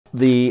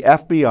The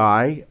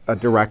FBI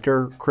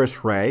Director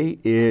Chris Wray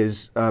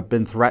is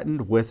been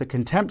threatened with a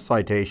contempt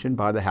citation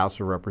by the House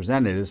of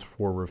Representatives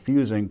for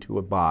refusing to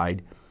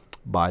abide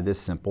by this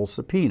simple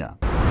subpoena.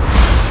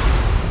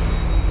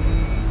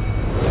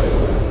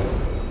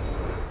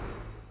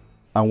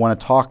 I want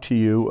to talk to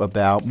you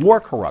about more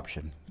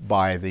corruption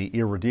by the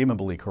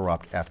irredeemably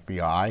corrupt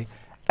FBI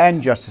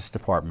and Justice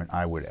Department,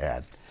 I would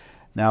add.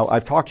 Now,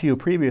 I've talked to you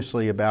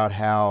previously about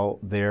how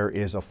there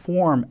is a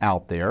form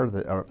out there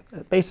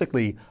that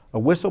basically a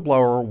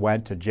whistleblower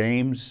went to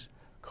James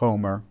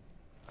Comer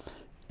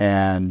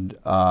and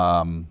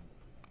Charles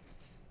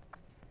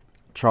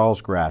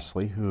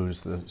Grassley,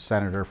 who's the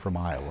senator from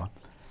Iowa,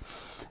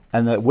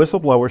 and the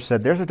whistleblower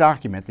said there's a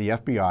document the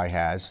FBI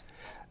has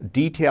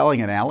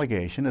detailing an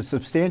allegation, a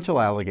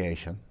substantial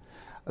allegation,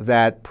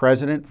 that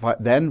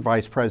then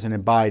Vice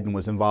President Biden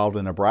was involved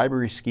in a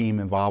bribery scheme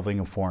involving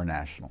a foreign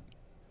national.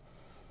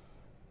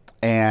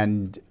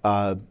 And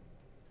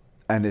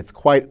it's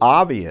quite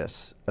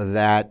obvious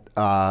that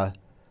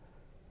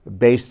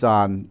based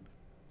on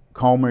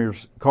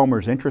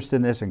Comer's interest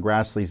in this and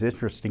Grassley's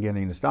interest in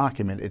getting this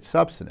document, it's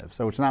substantive.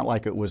 So it's not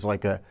like it was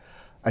like a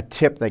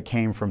tip that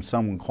came from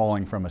someone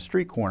calling from a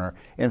street corner.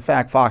 In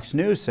fact, Fox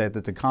News said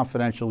that the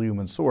confidential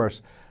human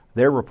source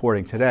they're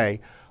reporting today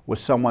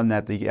was someone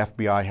that the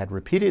FBI had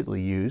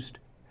repeatedly used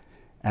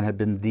and had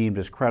been deemed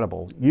as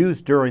credible,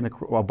 used during the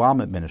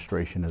Obama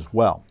administration as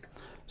well.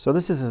 So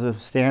this is a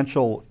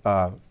substantial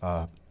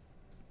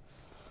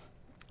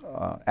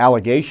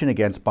allegation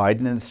against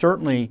Biden, and it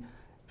certainly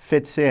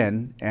fits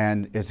in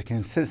and is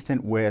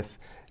consistent with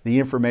the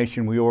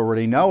information we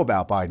already know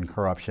about Biden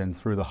corruption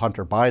through the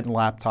Hunter Biden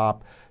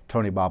laptop,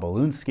 Tony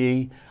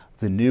Bobulinski,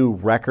 the new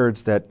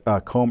records that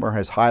Comer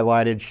has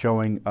highlighted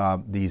showing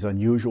these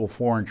unusual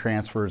foreign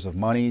transfers of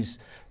monies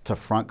to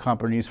front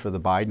companies for the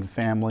Biden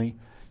family,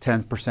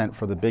 10%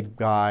 for the big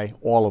guy,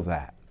 all of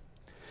that.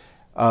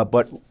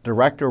 But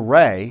Director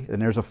Wray,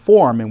 and there's a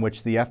form in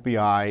which the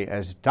FBI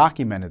has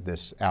documented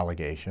this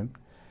allegation,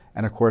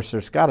 and of course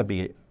there's got to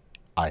be,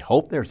 I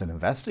hope there's an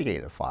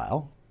investigative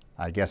file.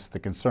 I guess the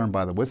concern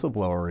by the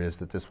whistleblower is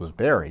that this was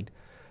buried,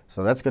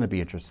 so that's going to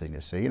be interesting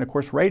to see. And of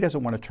course Wray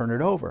doesn't want to turn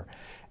it over,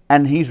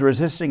 and he's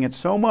resisting it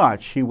so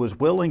much he was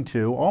willing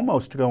to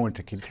almost go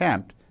into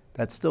contempt,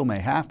 that still may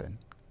happen,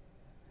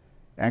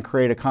 and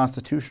create a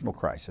constitutional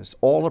crisis,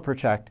 all to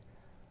protect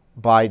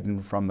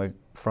Biden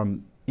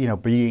from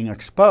being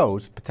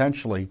exposed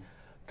potentially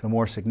to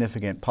more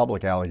significant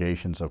public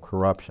allegations of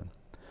corruption.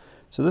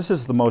 So this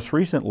is the most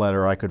recent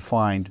letter I could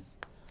find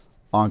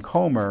on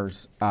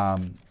Comer's,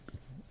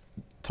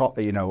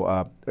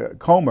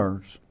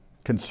 Comer's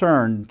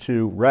concern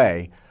to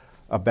Wray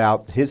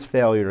about his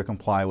failure to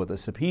comply with a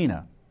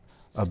subpoena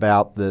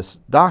about this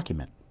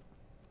document.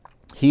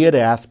 He had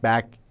asked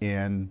back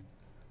in,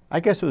 I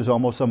guess it was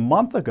almost a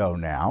month ago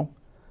now,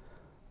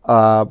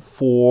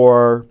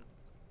 for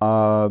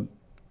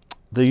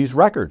these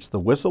records. The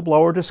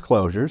whistleblower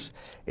disclosures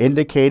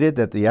indicated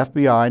that the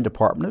FBI and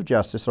Department of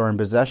Justice are in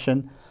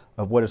possession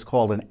of what is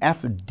called an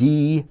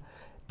FD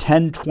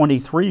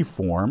 1023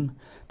 form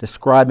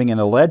describing an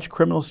alleged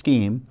criminal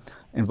scheme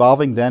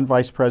involving then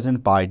Vice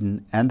President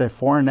Biden and a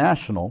foreign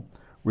national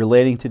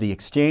relating to the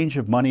exchange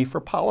of money for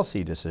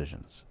policy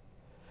decisions.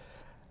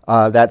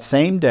 That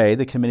same day,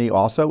 the committee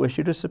also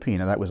issued a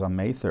subpoena, that was on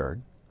May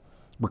 3rd,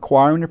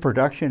 requiring the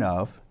production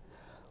of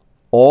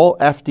all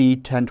FD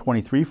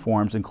 1023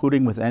 forms,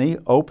 including within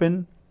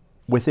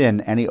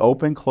any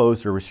open,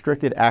 closed, or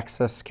restricted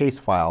access case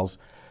files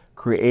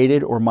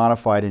created or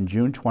modified in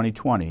June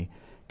 2020,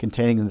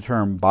 containing the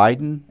term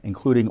Biden,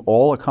 including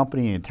all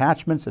accompanying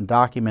attachments and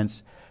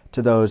documents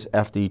to those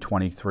FD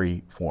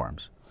 23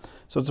 forms.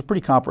 So it's a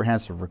pretty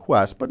comprehensive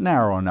request, but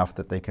narrow enough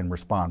that they can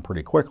respond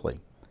pretty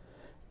quickly.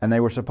 And they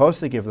were supposed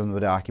to give them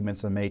the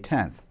documents on May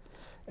 10th.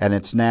 And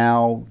it's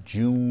now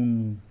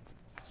June,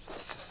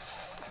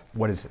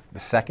 what is it, the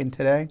 2nd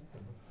today?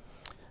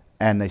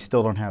 And they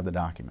still don't have the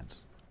documents.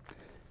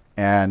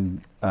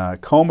 And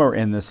Comer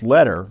in this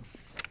letter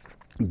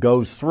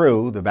goes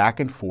through the back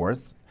and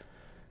forth,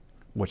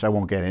 which I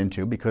won't get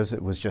into because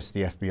it was just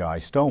the FBI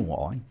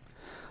stonewalling.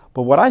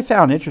 But what I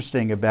found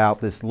interesting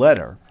about this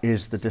letter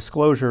is the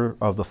disclosure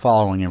of the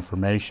following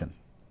information.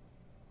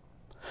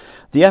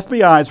 The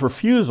FBI's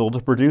refusal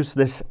to produce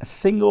this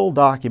single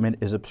document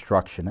is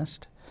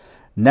obstructionist.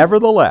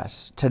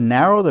 Nevertheless, to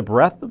narrow the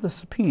breadth of the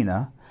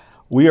subpoena,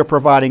 we are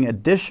providing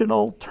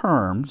additional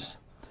terms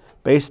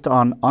based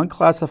on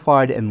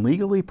unclassified and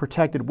legally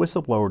protected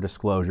whistleblower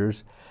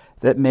disclosures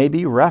that may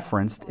be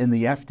referenced in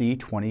the FD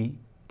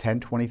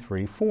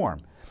 1023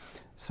 form.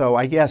 So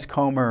I guess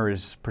Comer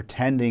is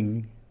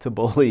pretending to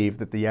believe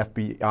that the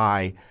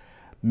FBI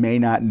may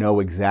not know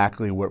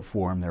exactly what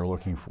form they're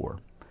looking for.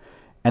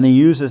 And he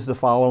uses the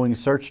following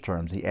search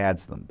terms. He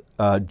adds them.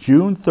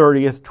 June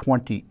 30th,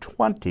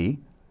 2020.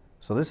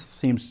 So this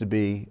seems to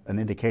be an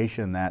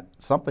indication that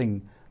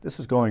this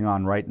is going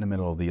on right in the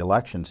middle of the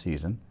election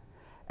season.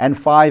 And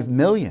 $5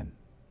 million.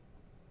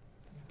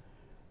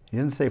 He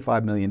didn't say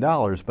 $5 million,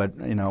 but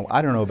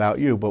I don't know about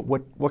you, but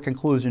what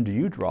conclusion do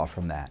you draw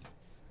from that?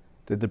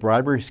 Did the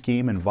bribery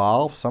scheme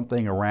involve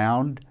something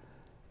around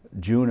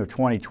June of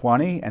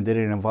 2020, and did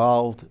it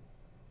involve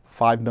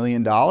 $5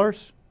 million?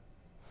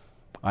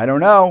 I don't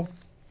know.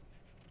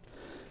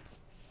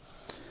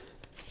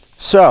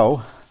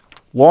 So,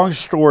 long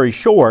story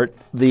short,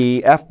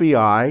 the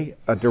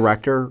FBI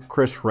Director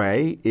Chris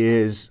Wray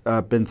is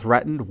been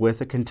threatened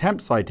with a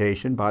contempt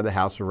citation by the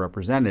House of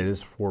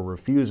Representatives for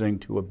refusing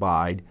to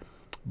abide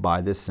by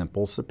this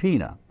simple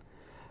subpoena.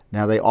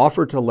 Now, they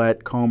offered to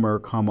let Comer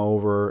come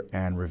over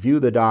and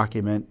review the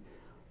document,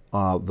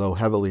 though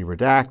heavily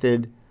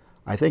redacted.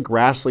 I think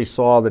Grassley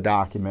saw the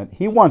document.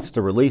 He wants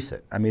to release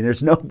it. I mean,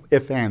 there's no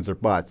ifs, ands, or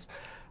buts.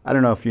 I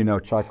don't know if you know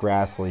Chuck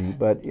Grassley,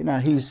 but you know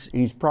he's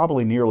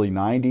probably nearly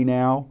 90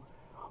 now,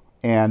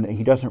 and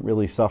he doesn't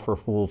really suffer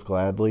fools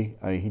gladly.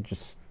 He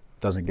just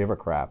doesn't give a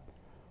crap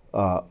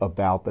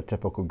about the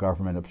typical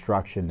government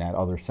obstruction that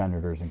other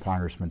senators and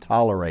congressmen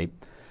tolerate.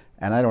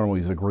 And I don't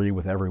always agree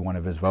with every one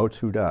of his votes.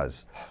 Who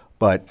does?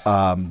 But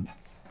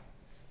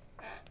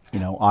you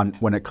know,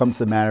 when it comes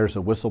to matters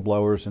of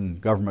whistleblowers and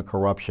government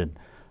corruption,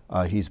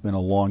 he's been a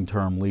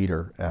long-term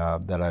leader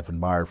that I've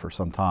admired for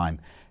some time.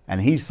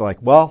 And he's like,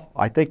 well,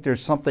 I think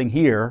there's something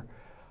here.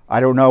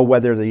 I don't know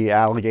whether the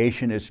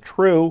allegation is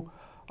true.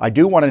 I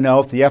do want to know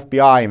if the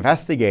FBI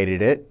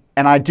investigated it,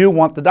 and I do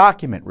want the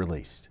document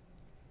released.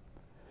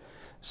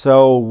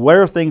 So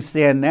where things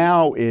stand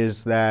now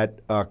is that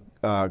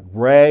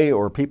Wray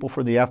or people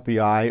from the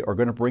FBI are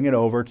going to bring it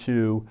over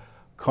to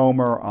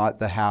Comer at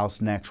the House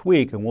next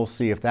week, and we'll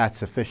see if that's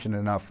sufficient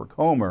enough for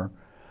Comer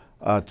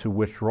to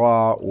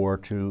withdraw or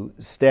to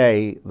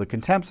stay the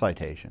contempt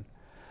citation.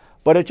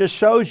 But it just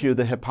shows you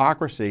the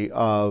hypocrisy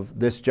of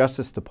this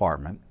Justice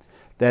Department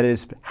that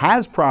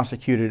has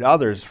prosecuted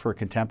others for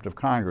contempt of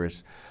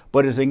Congress,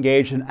 but is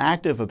engaged in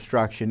active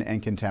obstruction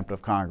and contempt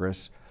of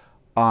Congress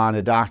on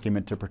a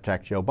document to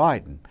protect Joe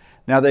Biden.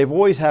 Now, they've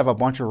always have a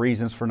bunch of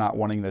reasons for not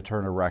wanting to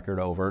turn a record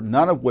over,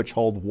 none of which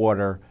hold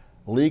water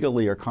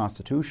legally or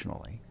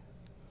constitutionally.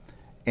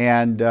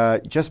 And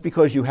just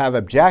because you have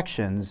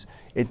objections,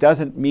 it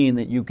doesn't mean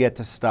that you get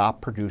to stop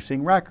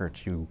producing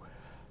records. You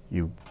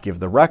give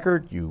the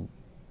record, you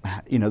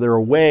know, there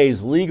are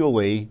ways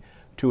legally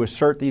to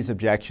assert these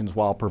objections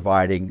while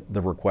providing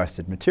the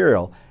requested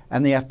material,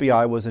 and the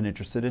FBI wasn't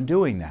interested in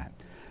doing that.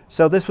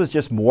 So this was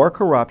just more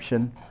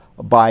corruption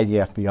by the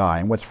FBI.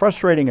 And what's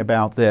frustrating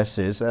about this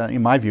is,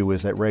 in my view,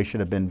 is that Wray should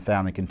have been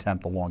found in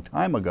contempt a long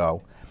time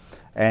ago.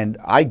 And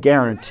I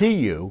guarantee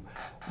you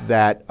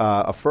that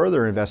a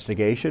further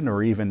investigation,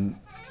 or even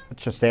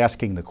just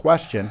asking the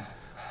question,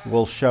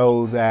 will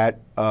show that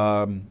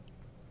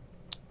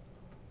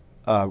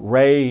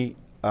Wray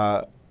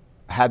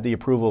had the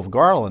approval of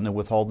Garland to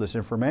withhold this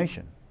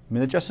information. I mean,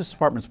 the Justice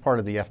Department is part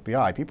of the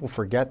FBI. People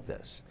forget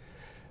this.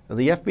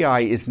 The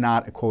FBI is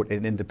not, quote,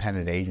 an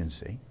independent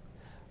agency.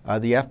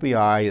 The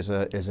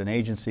FBI is an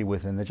agency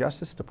within the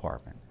Justice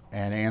Department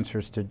and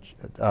answers to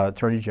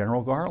Attorney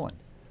General Garland.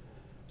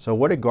 So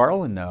what did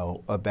Garland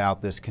know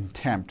about this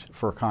contempt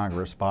for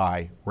Congress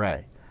by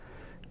Wray?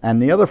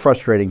 And the other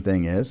frustrating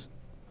thing is,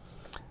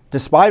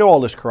 despite all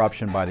this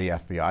corruption by the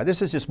FBI,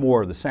 this is just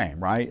more of the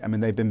same, right? I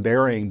mean, they've been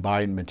burying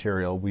Biden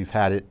material. We've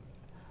had it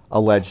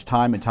alleged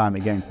time and time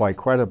again, quite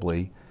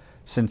credibly,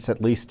 since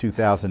at least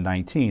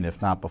 2019,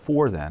 if not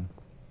before then,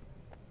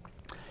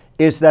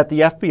 is that the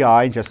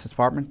FBI and Justice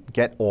Department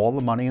get all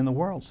the money in the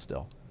world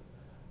still.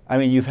 I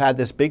mean, you've had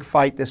this big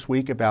fight this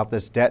week about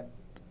this debt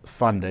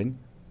funding,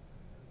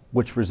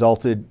 which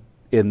resulted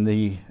in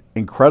the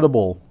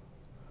incredible,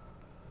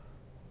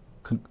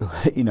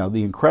 you know,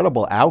 the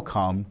incredible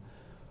outcome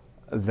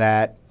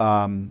that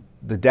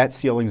the debt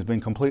ceiling has been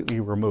completely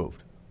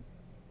removed.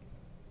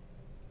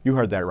 You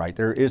heard that right.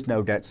 There is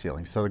no debt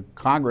ceiling. So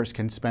Congress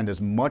can spend as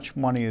much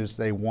money as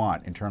they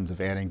want in terms of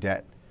adding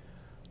debt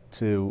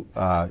to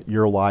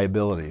your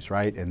liabilities,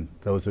 right, and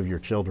those of your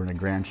children and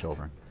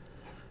grandchildren.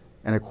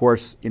 And of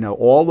course, you know,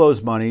 all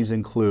those monies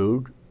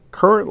include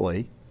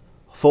currently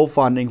full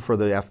funding for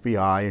the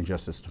FBI and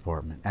Justice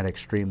Department at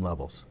extreme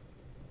levels.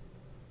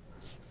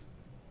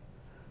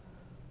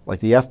 Like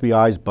the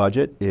FBI's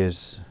budget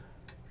is,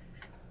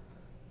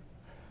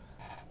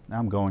 now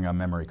I'm going on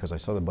memory because I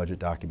saw the budget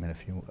document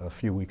a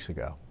few weeks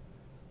ago.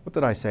 What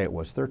did I say it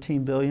was,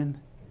 13 billion?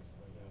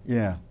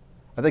 Yeah,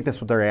 I think that's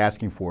what they're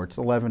asking for. It's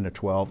 11 to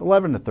 12,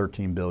 11 to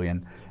 13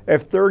 billion. They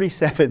have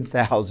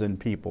 37,000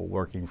 people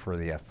working for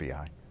the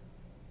FBI.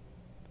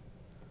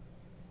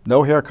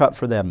 No haircut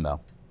for them though,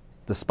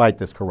 despite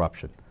this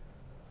corruption.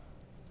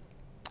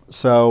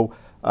 So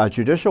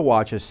Judicial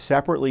Watch has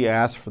separately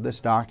asked for this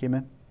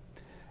document.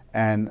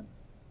 And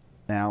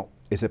now,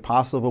 is it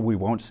possible we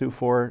won't sue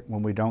for it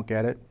when we don't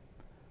get it?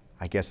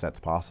 I guess that's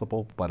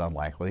possible, but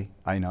unlikely.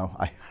 I know.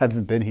 I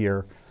haven't been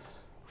here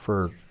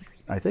for,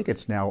 I think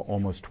it's now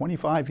almost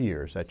 25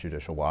 years at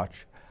Judicial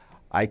Watch.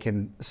 I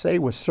can say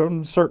with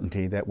some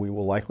certainty that we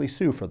will likely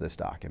sue for this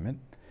document,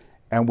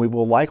 and we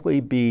will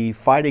likely be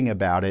fighting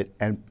about it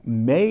and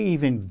may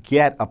even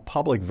get a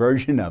public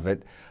version of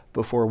it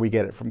before we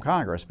get it from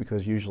Congress,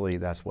 because usually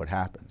that's what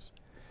happens.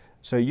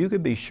 So you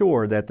could be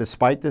sure that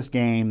despite this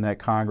game that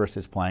Congress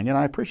is playing, and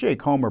I appreciate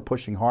Comer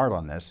pushing hard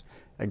on this,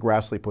 and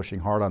Grassley pushing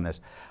hard on this.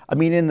 I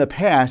mean, in the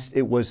past,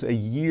 it was a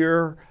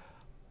year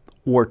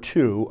or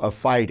two of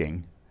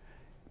fighting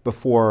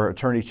before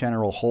Attorney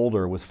General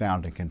Holder was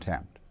found in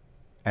contempt.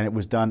 And it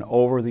was done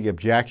over the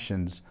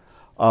objections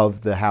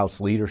of the House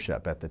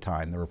leadership at the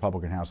time, the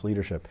Republican House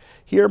leadership.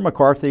 Here,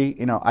 McCarthy,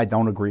 you know, I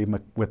don't agree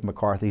with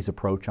McCarthy's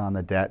approach on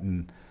the debt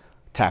and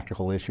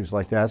tactical issues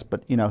like that,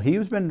 but, you know,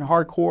 he's been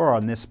hardcore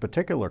on this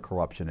particular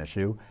corruption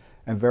issue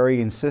and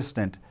very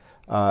insistent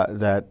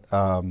that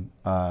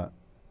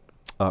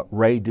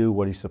Wray do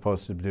what he's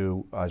supposed to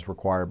do as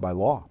required by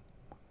law.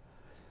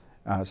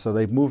 So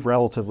they've moved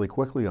relatively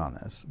quickly on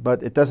this,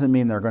 but it doesn't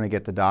mean they're going to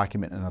get the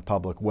document in a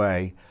public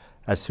way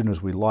as soon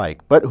as we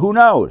like. But who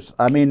knows?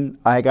 I mean,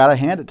 I got to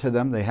hand it to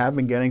them. They have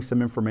been getting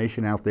some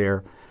information out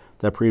there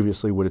that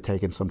previously would have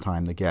taken some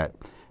time to get.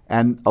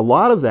 And a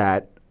lot of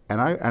that,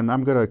 and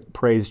I'm going to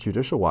praise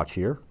Judicial Watch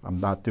here. I'm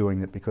not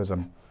doing it because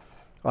well,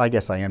 I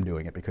guess I am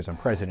doing it because I'm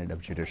president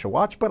of Judicial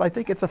Watch, but I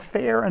think it's a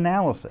fair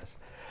analysis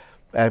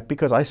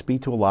because I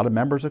speak to a lot of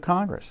members of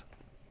Congress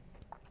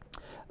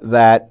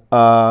that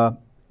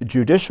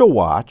Judicial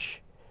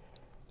Watch,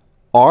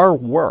 our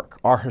work,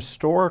 our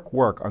historic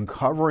work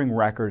uncovering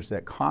records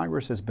that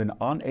Congress has been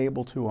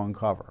unable to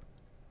uncover,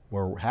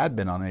 or had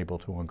been unable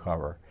to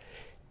uncover,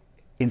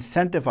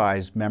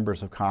 incentivize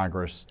members of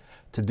Congress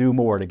to do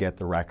more to get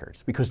the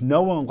records, because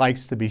no one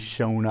likes to be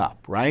shown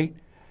up, right?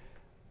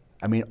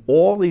 I mean,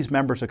 all these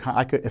members of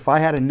Congress, if I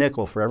had a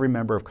nickel for every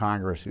member of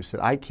Congress who said,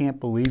 I can't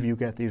believe you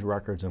get these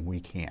records and we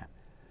can't.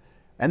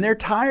 And they're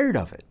tired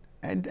of it.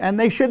 And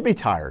they should be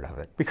tired of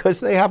it because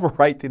they have a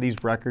right to these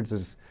records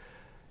as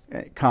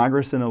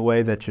Congress in a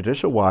way that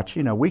Judicial Watch,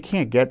 you know, we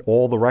can't get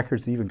all the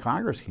records that even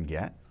Congress can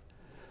get.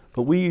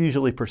 But we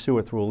usually pursue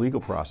it through a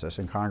legal process,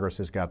 and Congress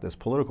has got this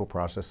political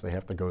process they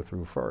have to go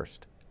through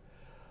first.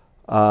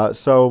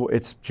 So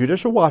it's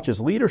Judicial Watch's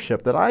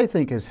leadership that I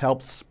think has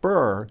helped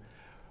spur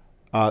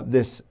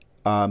this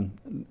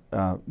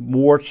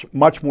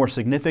much more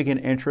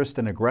significant interest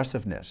and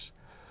aggressiveness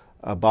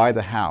by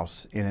the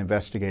House in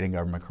investigating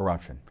government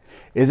corruption.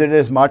 Is it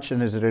as much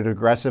and is it as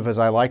aggressive as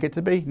I like it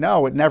to be?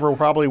 No, it never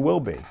probably will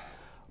be,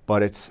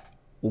 but it's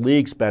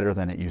leagues better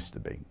than it used to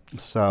be.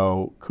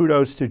 So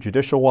kudos to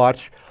Judicial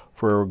Watch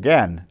for,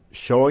 again,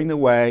 showing the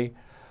way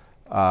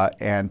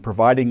and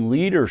providing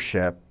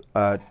leadership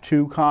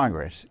to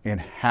Congress in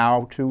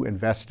how to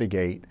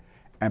investigate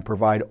and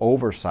provide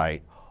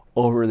oversight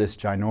over this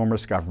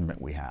ginormous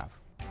government we have.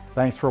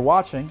 Thanks for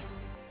watching.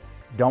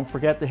 Don't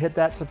forget to hit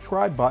that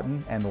subscribe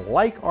button and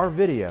like our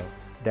video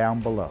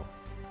down below.